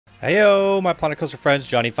Heyo, my Planet Coaster friends,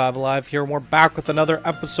 Johnny5 Alive here, and we're back with another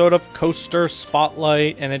episode of Coaster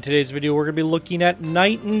Spotlight. And in today's video, we're going to be looking at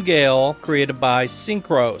Nightingale, created by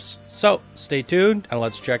Syncros. So, stay tuned, and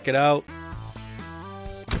let's check it out.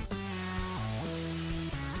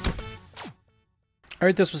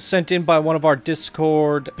 Alright, this was sent in by one of our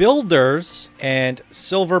Discord builders and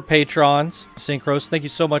silver patrons, Syncros. Thank you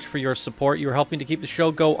so much for your support. You're helping to keep the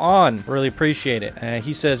show go on. Really appreciate it.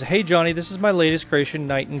 He says, "Hey Johnny, this is my latest creation,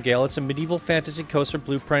 Nightingale. It's a medieval fantasy coaster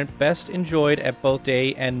blueprint best enjoyed at both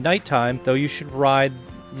day and nighttime, though you should ride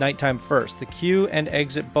nighttime first. The queue and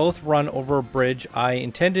exit both run over a bridge. I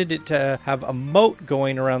intended it to have a moat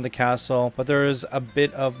going around the castle, but there is a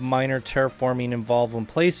bit of minor terraforming involved when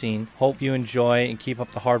placing. Hope you enjoy and keep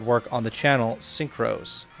up the hard work on the channel,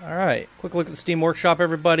 Syncros." Alright, quick look at the Steam Workshop,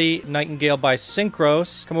 everybody. Nightingale by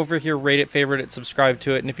Syncros. Come over here, rate it, favorite it, subscribe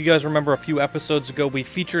to it. And if you guys remember a few episodes ago, we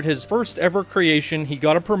featured his first ever creation. He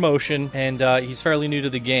got a promotion, and he's fairly new to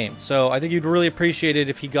the game. So I think you'd really appreciate it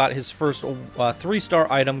if he got his first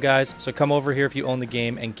 3-star item, guys. So come over here if you own the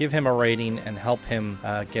game and give him a rating and help him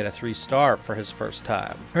get a 3-star for his first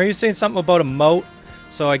time. Are you saying something about a moat?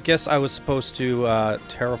 So I guess I was supposed to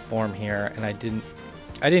terraform here, and I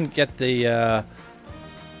didn't get the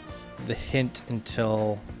hint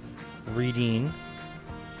until reading,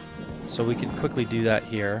 so we can quickly do that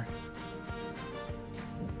here.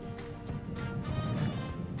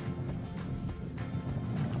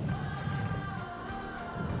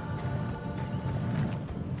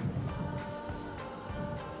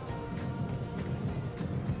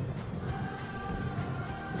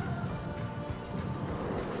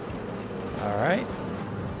 Alright,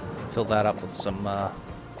 fill that up with some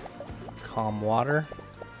calm water.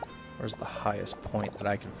 Where's the highest point that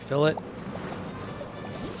I can fill it?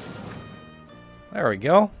 There we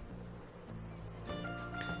go.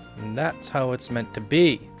 And that's how it's meant to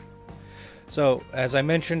be. So, as I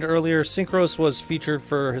mentioned earlier, Syncros was featured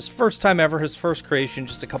for his first time ever, his first creation,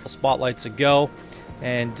 just a couple spotlights ago.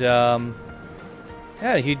 And,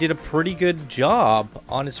 yeah, he did a pretty good job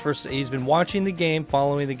on his first... He's been watching the game,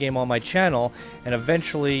 following the game on my channel, and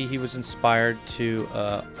eventually he was inspired to,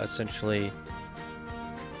 essentially...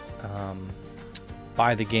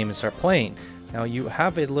 buy the game and start playing. Now you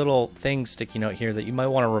have a little thing sticking out here that you might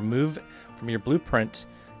want to remove from your blueprint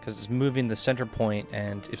because it's moving the center point,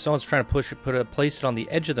 and if someone's trying to place it on the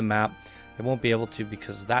edge of the map, they won't be able to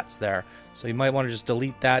because that's there. So you might want to just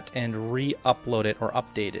delete that and re-upload it or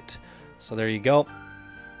update it. So there you go.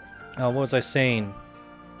 What was I saying?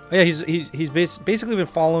 Oh, yeah, he's basically been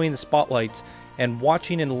following the spotlights and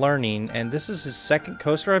watching and learning, and this is his second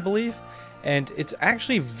coaster, I believe. And it's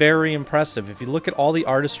actually very impressive if you look at all the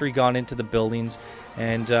artistry gone into the buildings.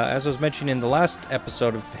 And as I was mentioning in the last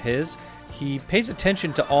episode of his, he pays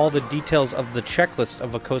attention to all the details of the checklist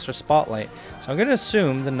of a coaster spotlight. So I'm going to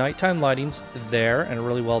assume the nighttime lighting's there and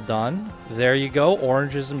really well done. There you go,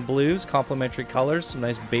 oranges and blues, complementary colors, some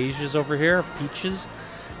nice beiges over here, peaches.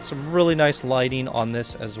 Some really nice lighting on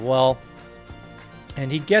this as well.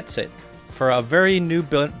 And he gets it. For a very new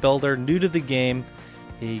builder, new to the game,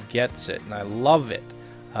 he gets it, and I love it.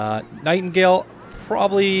 Nightingale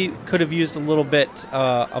probably could have used a little bit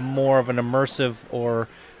more of an immersive or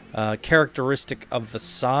characteristic of the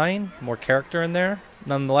sign, more character in there.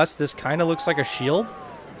 Nonetheless, this kind of looks like a shield,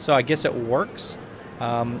 so I guess it works.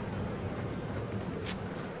 Yeah,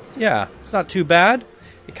 it's not too bad.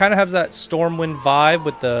 It kind of has that Stormwind vibe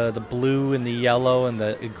with the blue and the yellow and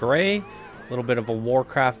the gray. A little bit of a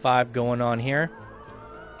Warcraft vibe going on here.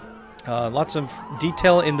 Lots of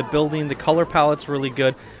detail in the building. The color palette's really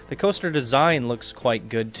good. The coaster design looks quite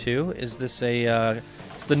good too. Is this a...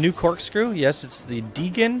 it's the new corkscrew? Yes, it's the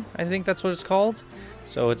Deegan. I think that's what it's called.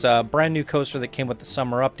 So it's a brand new coaster that came with the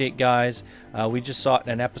summer update, guys. We just saw it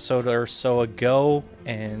in an episode or so ago,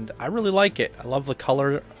 and I really like it. I love the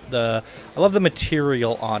color. I love the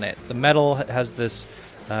material on it. The metal has this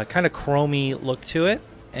kind of chromey look to it,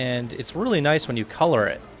 and it's really nice when you color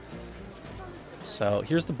it. So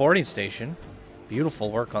here's the boarding station.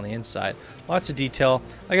 Beautiful work on the inside. Lots of detail.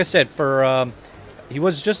 Like I said, he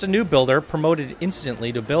was just a new builder, promoted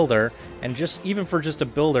instantly to builder, and even for just a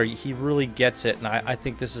builder, he really gets it. And I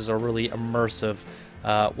think this is a really immersive,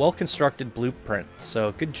 well-constructed blueprint.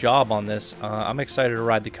 So good job on this. I'm excited to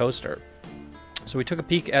ride the coaster. So we took a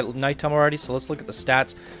peek at nighttime already, so let's look at the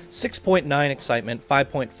stats. 6.9 excitement,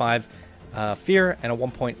 5.5 fear, and a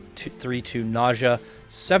 1.32 nausea.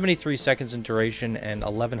 73 seconds in duration and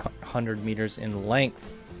 1,100 meters in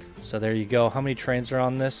length. So there you go. How many trains are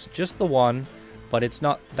on this? Just the one. but it's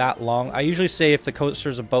not that long. I usually say if the coaster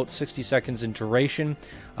is about 60 seconds in duration,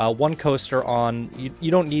 one coaster on,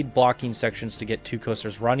 you don't need blocking sections to get 2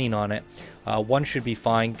 coasters running on it. One should be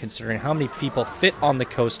fine considering how many people fit on the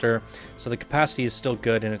coaster, so the capacity is still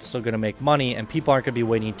good and it's still going to make money, and people aren't going to be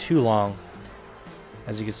waiting too long.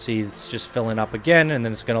 As you can see, it's just filling up again, and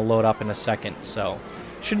then it's going to load up in a second, so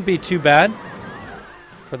shouldn't be too bad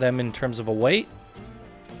for them in terms of a wait.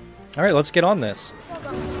 Alright, let's get on this.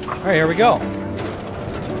 Alright, here we go.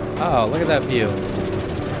 Oh, look at that view.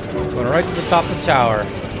 Going right to the top of the tower.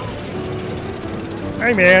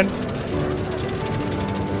 Hey, man.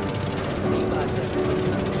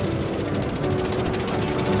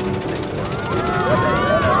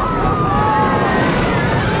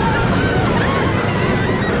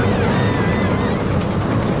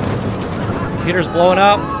 Peter's blowing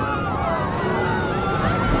up.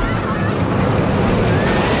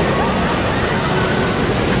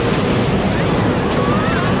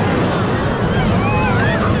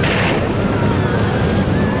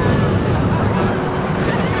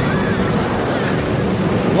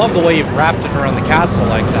 I love the way you've wrapped it around the castle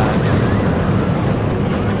like that.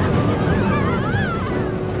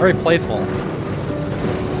 Very playful.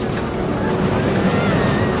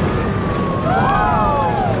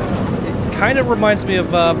 Kind of reminds me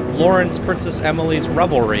of Lauren's Princess Emily's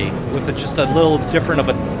Revelry, with just a little different of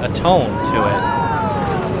a tone to it.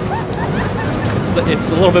 It's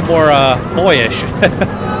a little bit more boyish.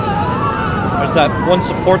 There's that one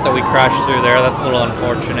support that we crashed through there. That's a little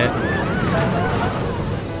unfortunate.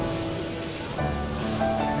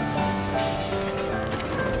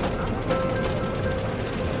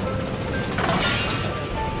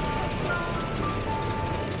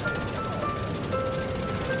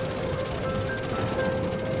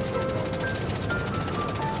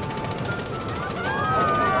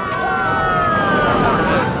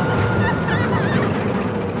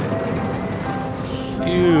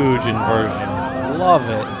 Huge inversion. Love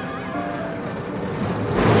it.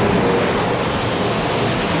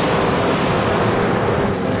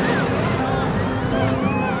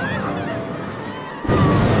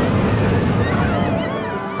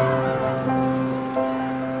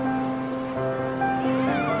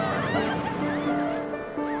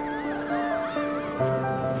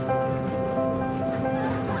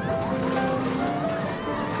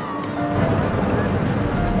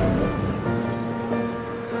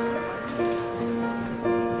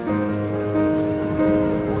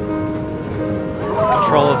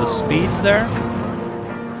 Control of the speeds there.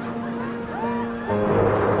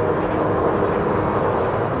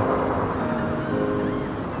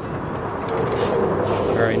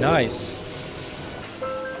 Very nice.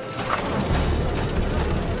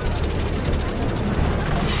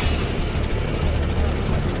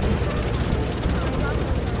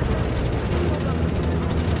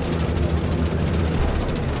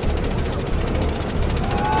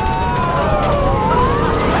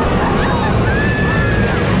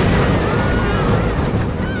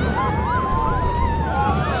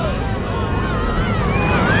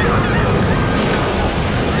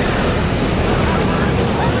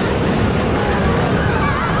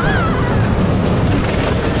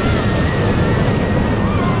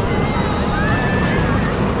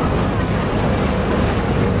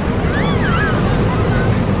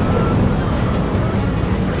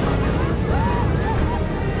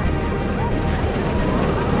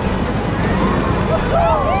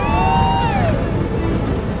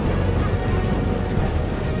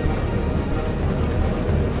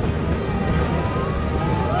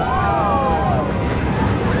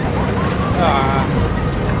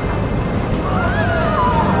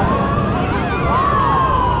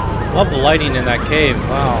 Love the lighting in that cave.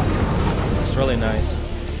 Wow. Looks really nice.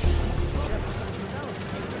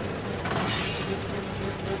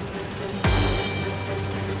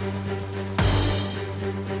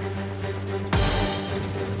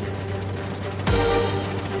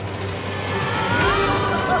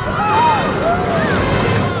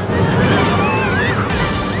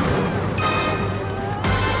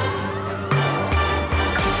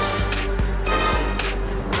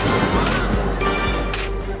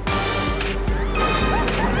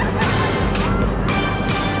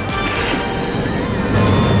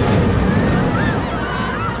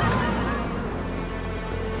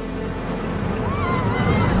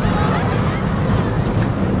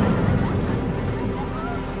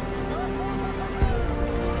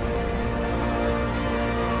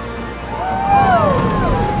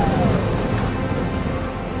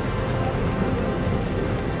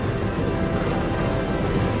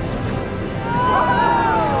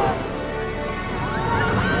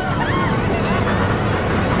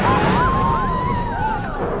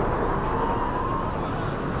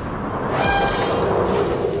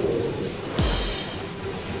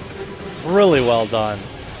 well done.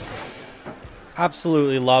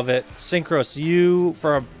 Absolutely love it. Syncros, you,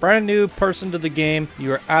 for a brand new person to the game,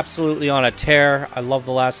 you are absolutely on a tear. I love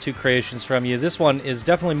the last two creations from you. This one is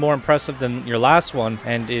definitely more impressive than your last one,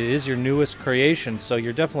 and it is your newest creation, so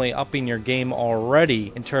you're definitely upping your game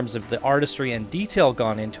already in terms of the artistry and detail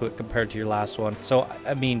gone into it compared to your last one. So,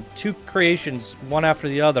 I mean, two creations, one after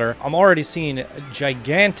the other, I'm already seeing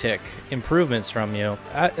gigantic improvements from you.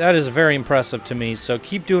 That is very impressive to me, so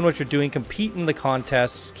keep doing what you're doing, compete in the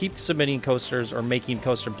contests, keep submitting coasters or making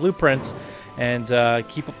coaster blueprints, and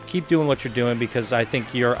keep doing what you're doing, because I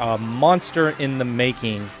think you're a monster in the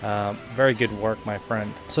making. Very good work, my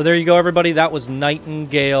friend. So there you go, everybody. That was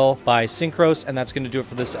Nightingale by Syncros, and that's going to do it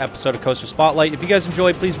for this episode of Coaster Spotlight. If you guys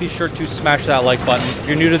enjoyed, please be sure to smash that like button. If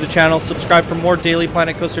you're new to the channel, subscribe for more daily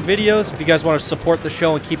Planet Coaster videos. If you guys want to support the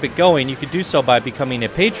show and keep it going, you could do so by becoming a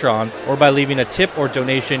patron or by leaving a tip or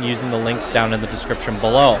donation using the links down in the description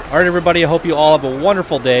below. All right, everybody, I hope you all have a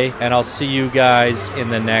wonderful day, and I'll see you guys in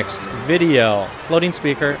the next video. Floating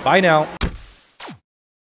speaker. Bye now.